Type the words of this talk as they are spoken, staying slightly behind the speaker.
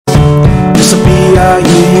This will be our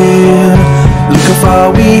year. Look how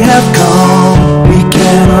far we have come. We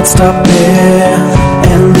cannot stop there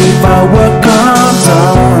and leave our work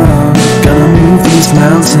undone. Gonna move these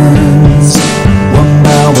mountains one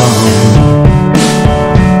by one.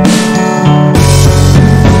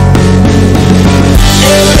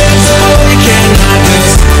 Invincible, we cannot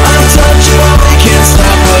lose. Untouchable, we can't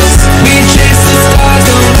stop us. We chase the stars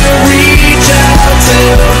and we'll reach out till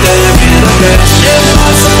they're in the best.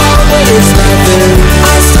 Impossible, but it's nothing.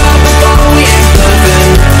 Unstoppable, we ain't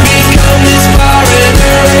bluffing. We come this far and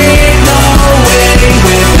there ain't no way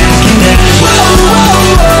we're backing down. Whoa,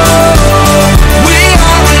 whoa, whoa. We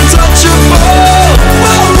are untouchable.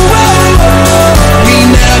 Whoa, whoa, whoa. We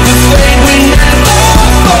never fade, we never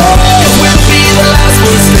fall. 'Cause we'll be the last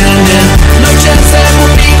one standing. No chance that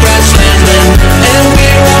we'll be crash landing. And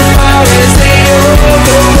we're on fire as they all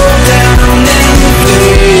go down in the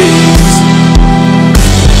flames.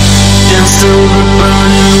 And still the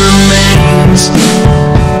burning remains.